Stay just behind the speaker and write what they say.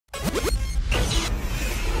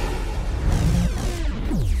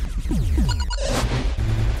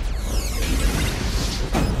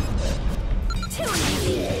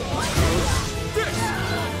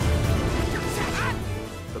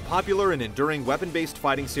popular and enduring weapon-based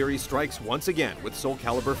fighting series strikes once again with Soul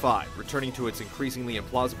Calibur 5, returning to its increasingly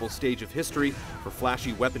implausible stage of history for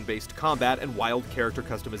flashy weapon-based combat and wild character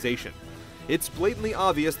customization. It's blatantly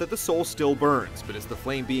obvious that the soul still burns, but is the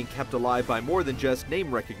flame being kept alive by more than just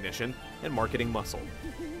name recognition and marketing muscle?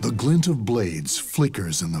 The glint of blades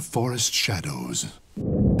flickers in the forest shadows.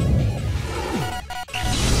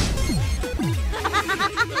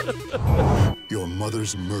 Your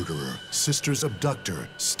mother's murderer, sister's abductor,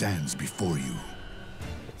 stands before you.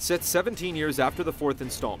 Set 17 years after the fourth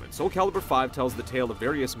installment, Soul Calibur 5 tells the tale of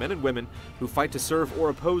various men and women who fight to serve or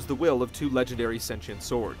oppose the will of two legendary sentient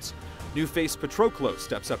swords. New face Patroclo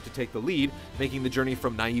steps up to take the lead, making the journey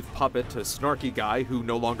from naive puppet to snarky guy who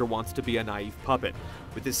no longer wants to be a naive puppet,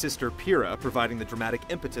 with his sister Pyrrha providing the dramatic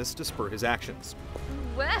impetus to spur his actions.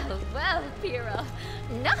 Well, Pyrrha,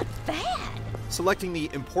 not bad. Selecting the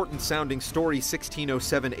important-sounding Story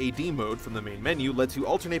 1607 AD mode from the main menu lets you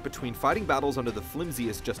alternate between fighting battles under the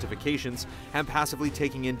flimsiest justifications and passively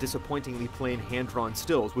taking in disappointingly plain hand-drawn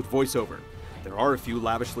stills with voiceover. There are a few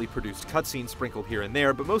lavishly produced cutscenes sprinkled here and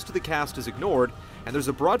there, but most of the cast is ignored, and there's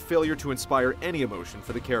a broad failure to inspire any emotion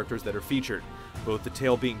for the characters that are featured. Both the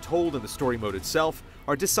tale being told and the story mode itself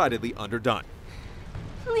are decidedly underdone.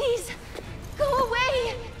 Please, go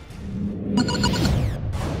away!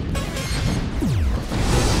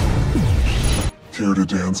 Care to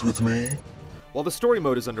dance with me? While the story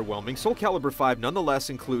mode is underwhelming, Soul Calibur 5 nonetheless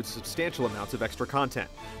includes substantial amounts of extra content.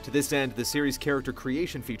 To this end, the series' character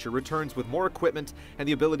creation feature returns with more equipment and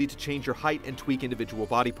the ability to change your height and tweak individual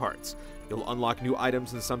body parts. You'll unlock new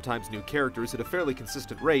items and sometimes new characters at a fairly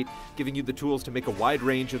consistent rate, giving you the tools to make a wide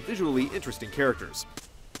range of visually interesting characters.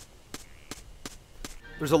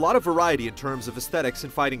 There's a lot of variety in terms of aesthetics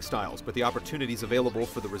and fighting styles, but the opportunities available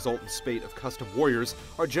for the resultant spate of custom warriors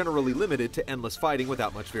are generally limited to endless fighting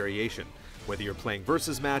without much variation. Whether you're playing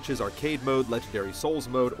versus matches, arcade mode, legendary souls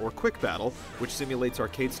mode, or quick battle, which simulates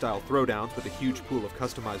arcade-style throwdowns with a huge pool of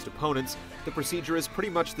customized opponents, the procedure is pretty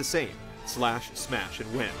much the same: slash, smash,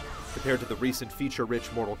 and win. Compared to the recent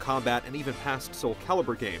feature-rich Mortal Kombat and even past Soul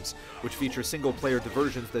Calibur games, which feature single-player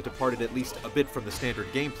diversions that departed at least a bit from the standard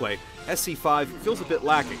gameplay, SC5 feels a bit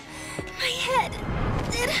lacking. My head,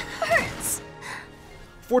 it hurts.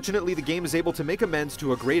 Fortunately, the game is able to make amends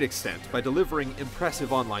to a great extent by delivering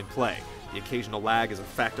impressive online play. The occasional lag is a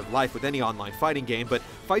fact of life with any online fighting game, but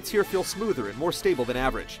fights here feel smoother and more stable than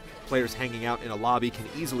average. Players hanging out in a lobby can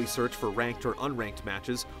easily search for ranked or unranked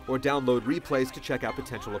matches, or download replays to check out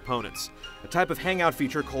potential opponents. A type of hangout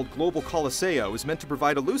feature called Global Colosseo is meant to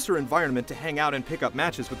provide a looser environment to hang out and pick up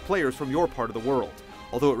matches with players from your part of the world,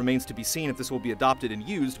 although it remains to be seen if this will be adopted and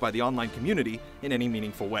used by the online community in any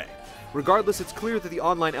meaningful way. Regardless, it's clear that the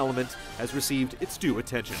online element has received its due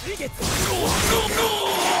attention.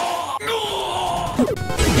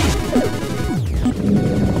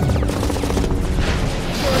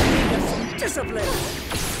 Discipline!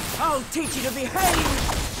 I'll teach you to behave!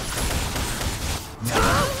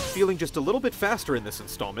 Feeling just a little bit faster in this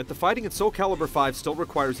installment, the fighting in Soul Calibur 5 still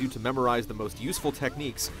requires you to memorize the most useful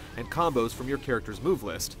techniques and combos from your character's move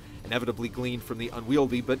list, inevitably gleaned from the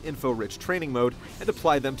unwieldy but info-rich training mode, and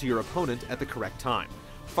apply them to your opponent at the correct time.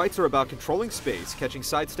 Fights are about controlling space, catching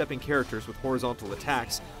sidestepping characters with horizontal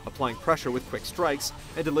attacks, applying pressure with quick strikes,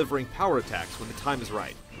 and delivering power attacks when the time is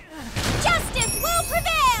right. Justice will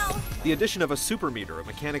prevail! The addition of a super meter, a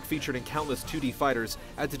mechanic featured in countless 2D fighters,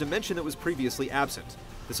 adds a dimension that was previously absent.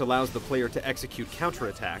 This allows the player to execute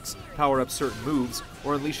counterattacks, power up certain moves,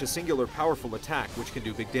 or unleash a singular powerful attack which can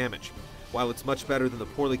do big damage. While it's much better than the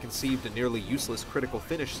poorly conceived and nearly useless critical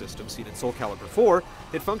finish system seen in Soul Calibur 4,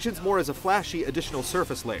 it functions more as a flashy additional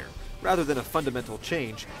surface layer, rather than a fundamental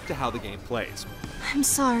change to how the game plays. I'm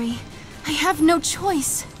sorry. I have no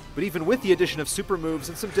choice. But even with the addition of super moves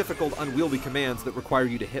and some difficult, unwieldy commands that require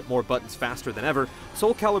you to hit more buttons faster than ever,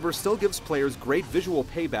 Soul Calibur still gives players great visual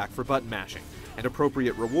payback for button mashing, and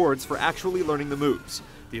appropriate rewards for actually learning the moves.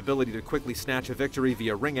 The ability to quickly snatch a victory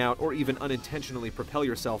via ring out or even unintentionally propel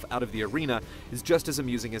yourself out of the arena is just as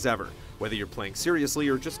amusing as ever. Whether you're playing seriously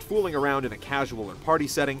or just fooling around in a casual or party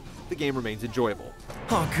setting, the game remains enjoyable.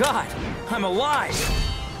 Oh God, I'm alive!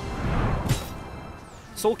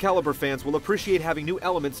 Soul Calibur fans will appreciate having new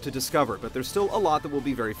elements to discover, but there's still a lot that will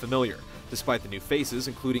be very familiar. Despite the new faces,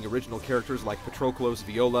 including original characters like Patroclo's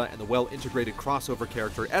Viola and the well-integrated crossover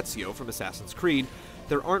character Ezio from Assassin's Creed,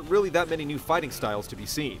 there aren't really that many new fighting styles to be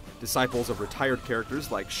seen. Disciples of retired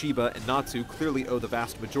characters like Shiba and Natsu clearly owe the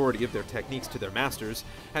vast majority of their techniques to their masters,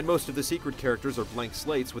 and most of the secret characters are blank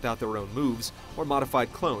slates without their own moves, or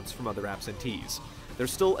modified clones from other absentees.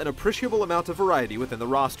 There's still an appreciable amount of variety within the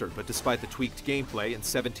roster, but despite the tweaked gameplay and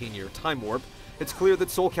 17-year time warp, it's clear that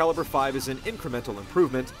Soul Calibur 5 is an incremental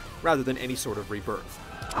improvement rather than any sort of rebirth.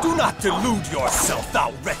 Do not delude yourself,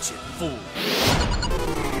 thou wretched fool!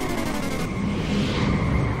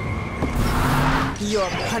 Your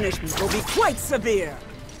punishment will be quite severe!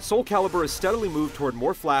 Soul Calibur has steadily moved toward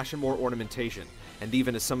more flash and more ornamentation, and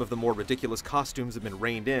even as some of the more ridiculous costumes have been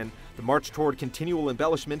reined in, the march toward continual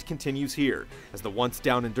embellishment continues here, as the once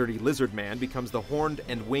down and dirty lizard man becomes the horned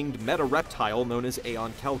and winged meta-reptile known as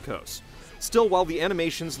Aeon Kelkos. Still, while the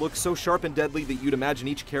animations look so sharp and deadly that you'd imagine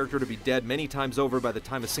each character to be dead many times over by the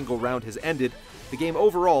time a single round has ended, the game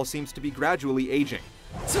overall seems to be gradually aging.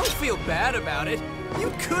 Don't feel bad about it.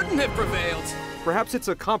 You couldn't have prevailed. Perhaps it's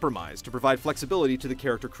a compromise to provide flexibility to the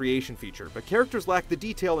character creation feature, but characters lack the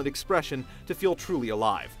detail and expression to feel truly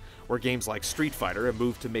alive. Where games like Street Fighter have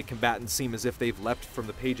moved to make combatants seem as if they've leapt from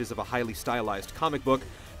the pages of a highly stylized comic book,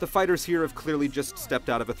 the fighters here have clearly just stepped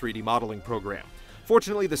out of a 3D modeling program.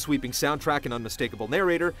 Fortunately, the sweeping soundtrack and unmistakable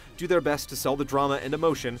narrator do their best to sell the drama and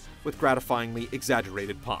emotion with gratifyingly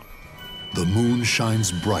exaggerated pomp. The moon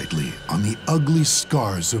shines brightly on the ugly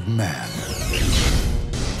scars of man.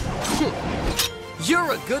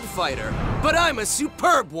 You're a good fighter, but I'm a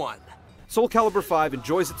superb one! Soul Calibur 5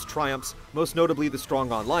 enjoys its triumphs, most notably the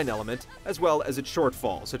strong online element, as well as its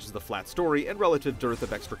shortfalls, such as the flat story and relative dearth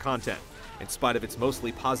of extra content. In spite of its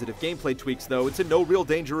mostly positive gameplay tweaks, though, it's in no real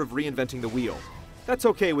danger of reinventing the wheel. That's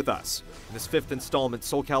okay with us. In this fifth installment,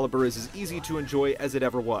 Soul Calibur is as easy to enjoy as it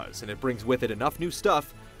ever was, and it brings with it enough new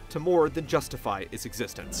stuff to more than justify its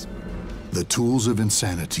existence. The tools of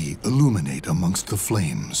insanity illuminate amongst the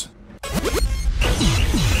flames.